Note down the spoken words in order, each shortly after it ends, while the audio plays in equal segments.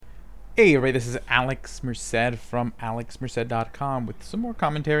Hey everybody, this is Alex Merced from alexmerced.com with some more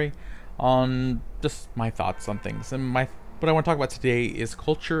commentary on just my thoughts on things. And what I want to talk about today is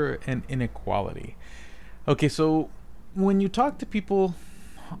culture and inequality. Okay, so when you talk to people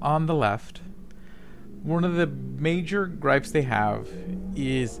on the left, one of the major gripes they have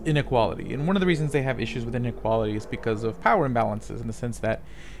is inequality. And one of the reasons they have issues with inequality is because of power imbalances, in the sense that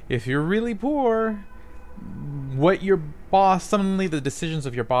if you're really poor, what your boss, suddenly the decisions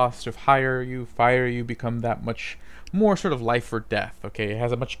of your boss to hire you, fire you, become that much more sort of life or death. Okay, it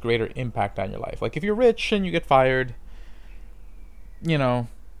has a much greater impact on your life. Like if you're rich and you get fired, you know,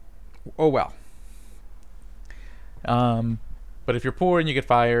 oh well. um but if you're poor and you get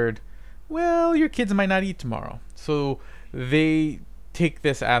fired, well, your kids might not eat tomorrow. So they take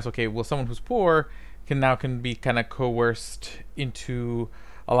this as, okay, well, someone who's poor can be kind of coerced into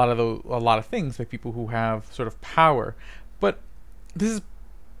a lot of things by people who have sort of power. But this is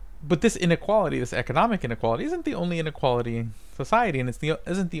this inequality, this economic inequality, isn't the only inequality in society, and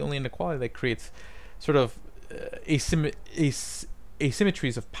isn't the only inequality that creates sort of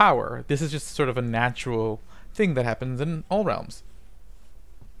asymmetries of power. This is just sort of a natural thing that happens in all realms.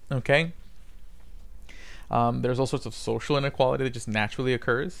 Okay, there's all sorts of social inequality that just naturally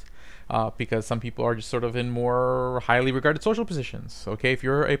occurs, because some people are just sort of in more highly regarded social positions. Okay, if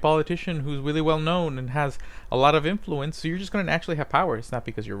you're a politician who's really well known and has a lot of influence, so you're just going to naturally have power. It's not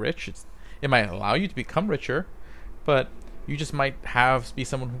because you're rich. It might allow you to become richer, but you just might have be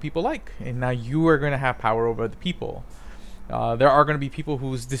someone who people like, and now you are going to have power over the people. There are going to be people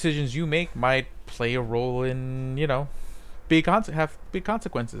whose decisions you make might play a role in, have big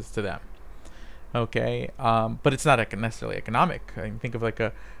consequences to them. Okay, but it's not necessarily economic. I mean, think of like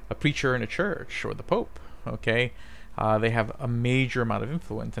a preacher in a church or the pope. Okay, they have a major amount of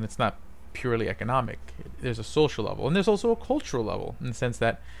influence, and it's not purely economic. There's a social level, and there's also a cultural level, in the sense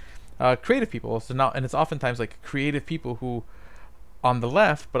that creative people, and it's oftentimes like creative people who on the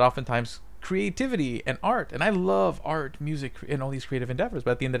left, but oftentimes creativity and art. And I love art, music, and all these creative endeavors.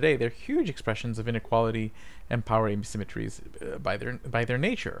 But at the end of the day, they're huge expressions of inequality and power asymmetries, by their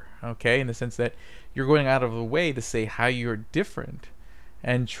nature. Okay, in the sense that you're going out of the way to say how you're different,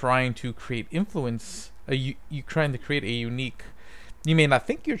 and trying to create influence. You trying to create a unique. You may not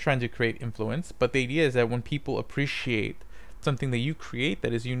think you're trying to create influence, but the idea is that when people appreciate something that you create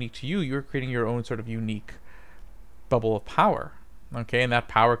that is unique to you, you're creating your own sort of unique bubble of power. Okay, and that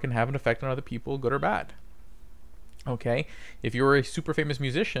power can have an effect on other people, good or bad. Okay, if you're a super famous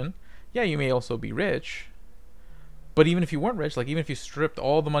musician, yeah, you may also be rich, but even if you weren't rich, like even if you stripped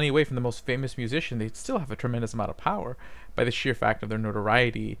all the money away from the most famous musician, they'd still have a tremendous amount of power by the sheer fact of their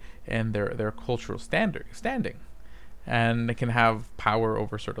notoriety and their cultural standing. And they can have power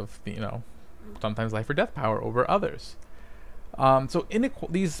over sort of, sometimes life or death power over others. So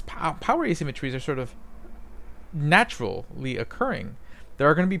these power asymmetries are sort of naturally occurring. There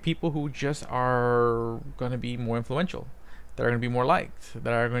are going to be people who just are going to be more influential, that are going to be more liked,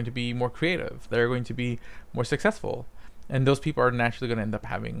 that are going to be more creative, that are going to be more successful. And those people are naturally going to end up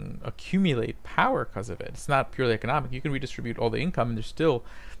having accumulate power because of it. It's not purely economic. You can redistribute all the income, and there's still,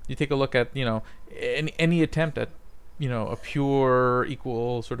 you take a look at, any attempt at, a pure,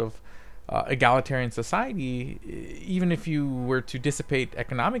 equal sort of egalitarian society. Even if you were to dissipate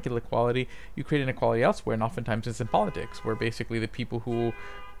economic inequality, you create inequality elsewhere, and oftentimes it's in politics, where basically the people who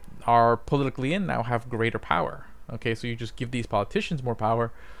are politically in now have greater power. Okay, so you just give these politicians more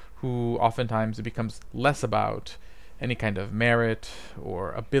power, who oftentimes it becomes less about any kind of merit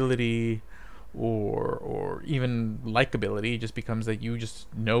or ability or even likability. It just becomes that you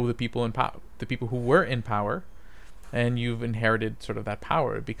just know the people in power, the people who were in power, and you've inherited sort of that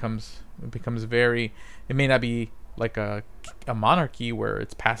power. It becomes very. It may not be like a monarchy where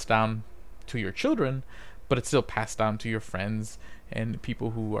it's passed down to your children, but it's still passed down to your friends and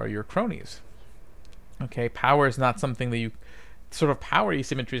people who are your cronies. Okay, power is not something that you sort of power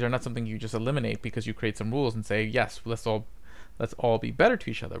asymmetries are not something you just eliminate because you create some rules and say, yes, let's all be better to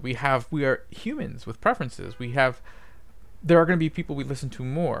each other. We are humans with preferences. There are going to be people we listen to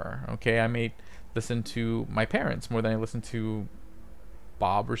more. Okay, I may listen to my parents more than I listen to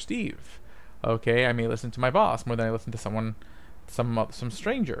Bob or Steve. Okay, I may listen to my boss more than I listen to some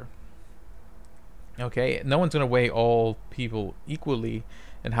stranger. Okay, no one's going to weigh all people equally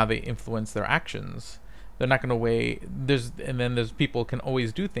and how they influence their actions. They're not going to weigh there's people can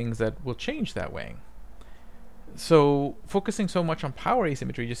always do things that will change that weighing. So focusing so much on power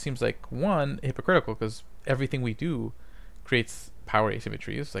asymmetry just seems like, one, hypocritical, because everything we do creates power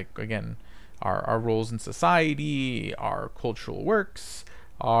asymmetries. Like, again, our roles in society, our cultural works,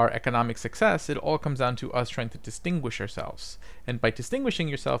 our economic success, it all comes down to us trying to distinguish ourselves. And by distinguishing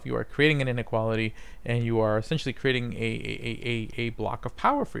yourself, you are creating an inequality, and you are essentially creating a block of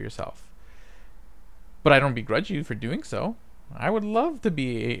power for yourself. But I don't begrudge you for doing so. I would love to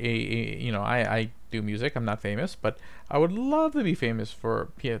be I do music. I'm not famous, but I would love to be famous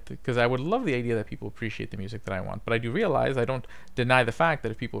because I would love the idea that people appreciate the music that I want. But I do realize, I don't deny the fact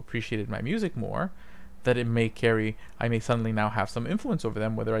that if people appreciated my music more, that I may suddenly now have some influence over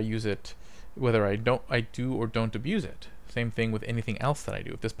them, whether I do or don't abuse it. Same thing with anything else that I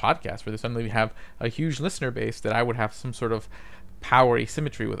do. If this podcast, where they suddenly have a huge listener base, that I would have some sort of power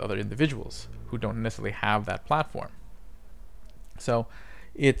asymmetry with other individuals who don't necessarily have that platform. So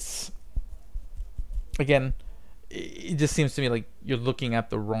it's, again, it just seems to me like you're looking at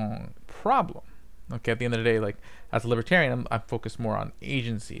the wrong problem. Okay, at the end of the day, like, as a libertarian, I'm focused more on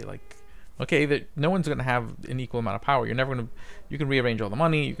agency. Like, okay, that no one's going to have an equal amount of power. You can rearrange all the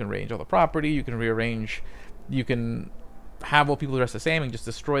money, you can rearrange all the property, you can have all people dress the same and just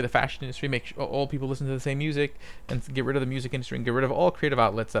destroy the fashion industry, make all people listen to the same music, and get rid of the music industry and get rid of all creative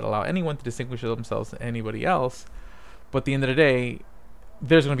outlets that allow anyone to distinguish themselves from anybody else. But at the end of the day,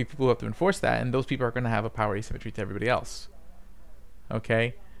 there's going to be people who have to enforce that, and those people are going to have a power asymmetry to everybody else.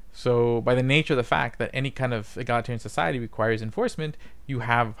 Okay? So by the nature of the fact that any kind of egalitarian society requires enforcement, you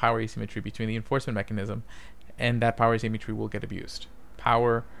have power asymmetry between the enforcement mechanism, and that power asymmetry will get abused.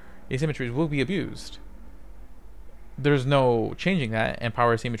 Power asymmetries will be abused. There's no changing that, and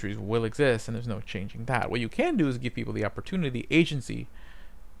power asymmetries will exist, and there's no changing that. What you can do is give people the opportunity, agency,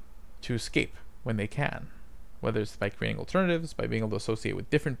 to escape when they can. Whether it's by creating alternatives, by being able to associate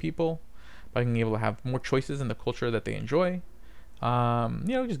with different people, by being able to have more choices in the culture that they enjoy.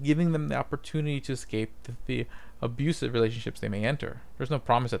 Just giving them the opportunity to escape the abusive relationships they may enter. There's no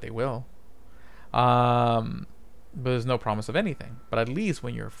promise that they will. But there's no promise of anything. But at least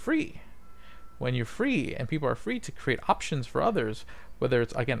when you're free and people are free to create options for others, whether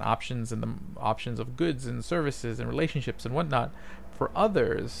it's, again, options of goods and services and relationships and whatnot for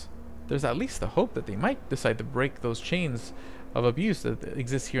others, there's at least the hope that they might decide to break those chains of abuse that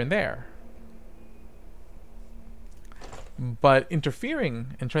exist here and there. But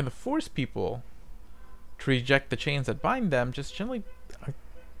interfering and trying to force people to reject the chains that bind them, just generally,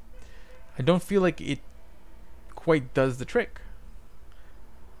 I don't feel like it quite does the trick.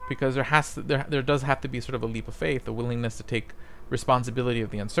 Because there does have to be sort of a leap of faith, a willingness to take responsibility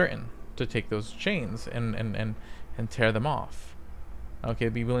of the uncertain, to take those chains and tear them off. Okay,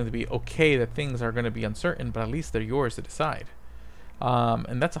 be willing to be okay that things are going to be uncertain, but at least they're yours to decide.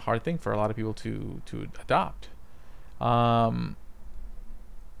 And that's a hard thing for a lot of people to adopt. And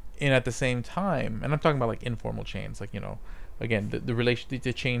at the same time, and I'm talking about like informal chains, like, again,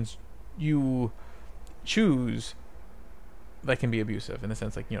 the chains you choose that can be abusive, in the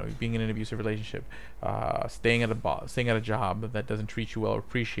sense, like, being in an abusive relationship, staying at a job that doesn't treat you well or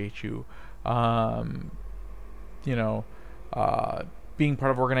appreciate you, being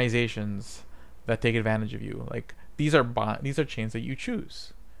part of organizations that take advantage of you. Like, these are chains that you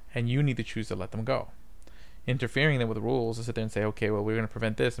choose, and you need to choose to let them go. Interfering them with the rules, to sit there and say, okay, well, we're going to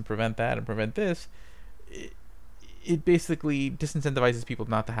prevent this and prevent that and prevent this, it basically disincentivizes people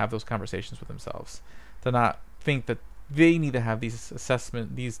not to have those conversations with themselves, to not think that they need to have this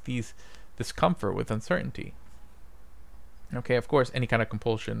comfort with uncertainty. Okay, of course, any kind of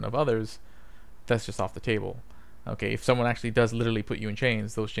compulsion of others, that's just off the table. Okay, if someone actually does literally put you in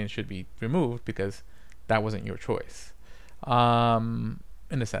chains, those chains should be removed, because that wasn't your choice. In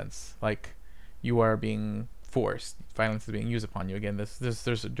a sense, like, you are being forced. Violence is being used upon you. Again,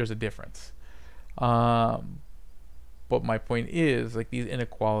 there's a difference. But my point is, like, these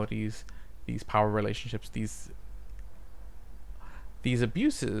inequalities, these power relationships, these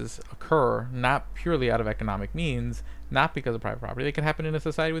abuses occur not purely out of economic means, not because of private property. They can happen in a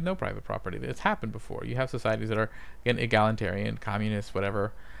society with no private property. It's happened before. You have societies that are, again, egalitarian, communist,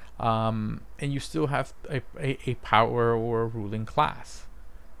 whatever, and you still have a power or a ruling class,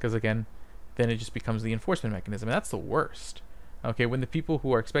 because, again, then it just becomes the enforcement mechanism, and that's the worst. Okay, when the people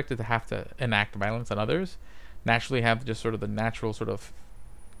who are expected to have to enact violence on others naturally have just sort of the natural sort of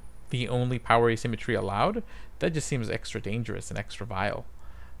the only power asymmetry allowed, that just seems extra dangerous and extra vile.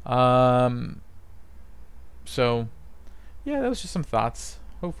 So, yeah, that was just some thoughts.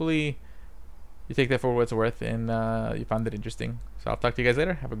 Hopefully you take that for what it's worth, and you found it interesting. So I'll talk to you guys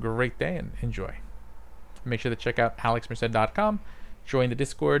later. Have a great day and enjoy. Make sure to check out alexmerced.com. Join the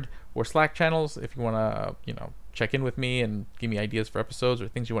Discord or Slack channels if you want to, check in with me and give me ideas for episodes or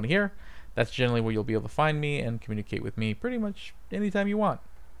things you want to hear. That's generally where you'll be able to find me and communicate with me pretty much anytime you want.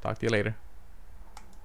 Talk to you later.